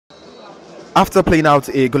After playing out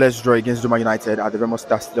a goalless draw against Roma United at the Remo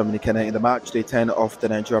Stars Stadium in Ikenne in the match day 10 of the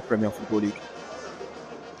Nigeria Premier Football League,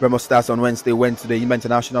 Remo Stars on Wednesday went to the Enyimba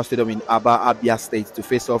International Stadium in Aba, Abia State to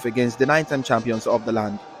face off against the 9th champions of the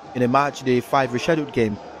land in a match day 5 rescheduled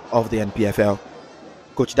game of the NPFL.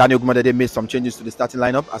 Coach Daniel Gumadede made some changes to the starting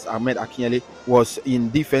lineup as Ahmed Akinyele was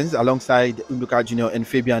in defense alongside Unduka Jr. and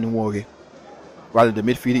Fabian Nwore. While in the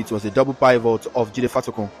midfield, it was a double pivot of Jide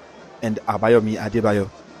Fatokun and Abayomi Adebayo.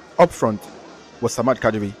 Up front was Samad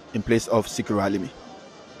Kadiri in place of Sikiru Alimi.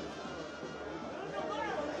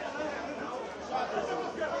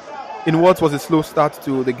 In what was a slow start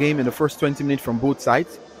to the game in the first 20 minutes from both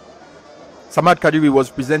sides, Samad Kadiri was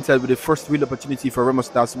presented with the first real opportunity for Remo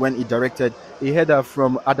Stars when he directed a header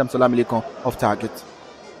from Adam Salamilekon off target.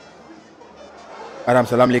 Adam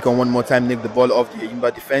Salamilekon one more time nicked the ball off the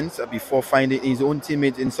Enyimba defense before finding his own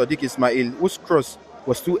teammate in Sadiq Ismail, whose cross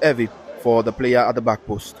was too heavy for the player at the back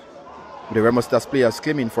post, with the Remo Stars players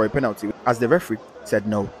claiming for a penalty as the referee said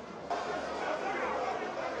no.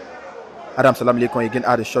 Adam Salamilekon again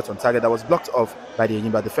had a shot on target that was blocked off by the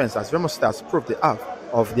Enyimba defense as Remo Stars proved the half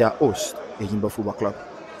of their host, Enyimba Football Club.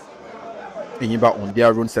 Enyimba on their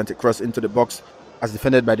own sent a cross into the box as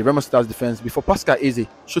defended by the Remo Stars defense before Pascal Eze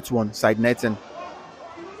shoots one side netting.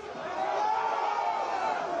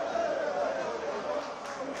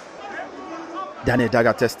 Daniel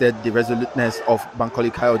Daga tested the resoluteness of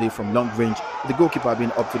Bankole Kayode from long range, with the goalkeeper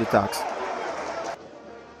being up to the task.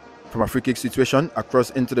 From a free kick situation, a cross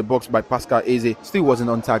into the box by Pascal Eze still wasn't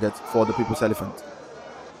on target for the People's Elephant.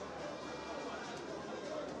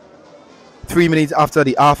 3 minutes after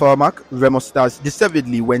the half-hour mark, Remo Stars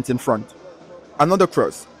deservedly went in front. Another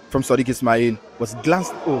cross from Sadiq Ismail was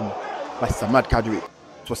glanced home by Samad Kadiri.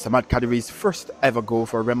 It was Samad Kadiri's first ever goal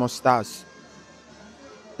for Remo Stars,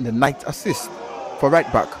 and the 9th assist for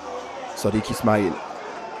right back Sadiq Ismail.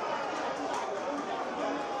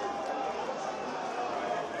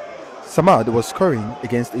 Samad was scoring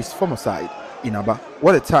against his former side, Inaba.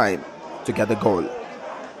 What a time to get the goal.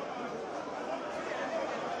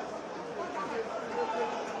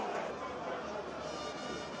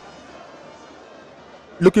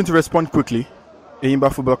 Looking to respond quickly,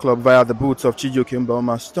 Enyimba Football Club via the boots of Chijioke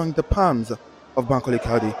Mbaoma stung the palms of Bankole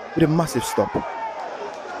Kayode with a massive stop.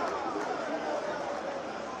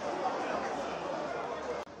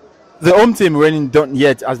 The home team weren't done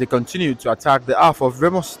yet as they continued to attack the half of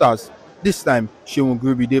Remo Stars, this time Shehu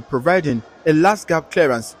Grubide providing a last gap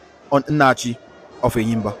clearance on Nachi of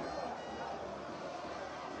Enyimba.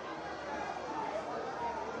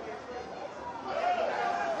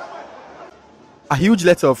 A huge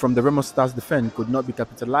letter from the Remo Stars defense could not be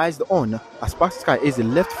capitalized on as Pascal Eze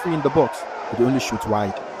left free in the box could only shoot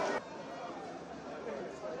wide.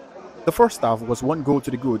 The first half was 1 goal to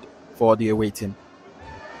the good for the away team,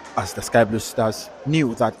 as the Sky Blue Stars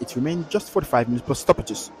knew that it remained just 45 minutes plus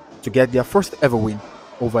stoppages to get their first ever win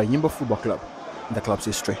over Enyimba Football Club in the club's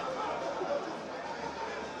history.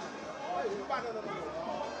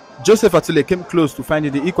 Joseph Atule came close to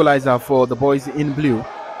finding the equalizer for the boys in blue,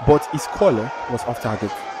 but his caller was off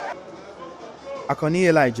target. Akoni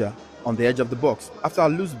Elijah on the edge of the box after a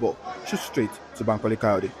loose ball shoots straight to Bankole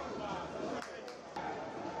Kayode.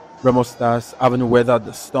 Remo Stars, having weathered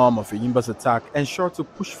the storm of Enyimba's attack, ensured to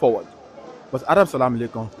push forward, but Adam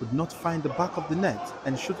Salamilekon could not find the back of the net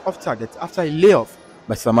and shoot off target after a layoff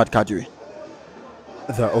by Samad Kadiri.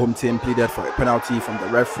 The home team pleaded for a penalty from the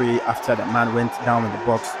referee after the man went down in the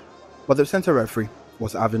box, but the center referee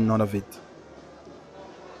was having none of it.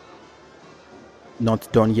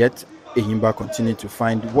 Not done yet, Enyimba continued to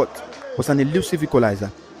find what was an elusive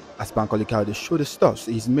equalizer as Bankole Kayode showed the stuff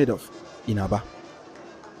he's made of in Aba.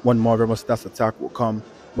 One more Remo Stars attack will come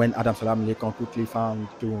when Adam Salamilekon quickly found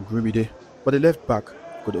Shehu Grubide, but the left back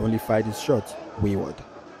could only find his shot wayward.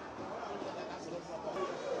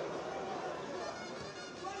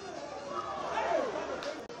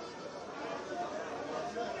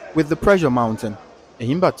 With the pressure mounting,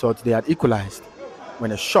 Enyimba thought they had equalized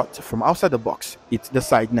when a shot from outside the box hit the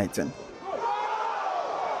side netting.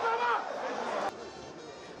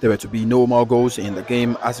 There were to be no more goals in the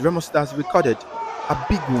game as Remo Stars recorded a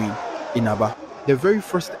big win in Aba, their very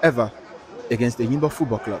first ever against the Enyimba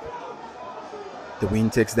Football Club. The win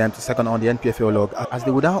takes them to second on the NPFL log as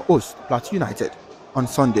they will now host Plateau United on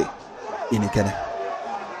Sunday in Ikenne.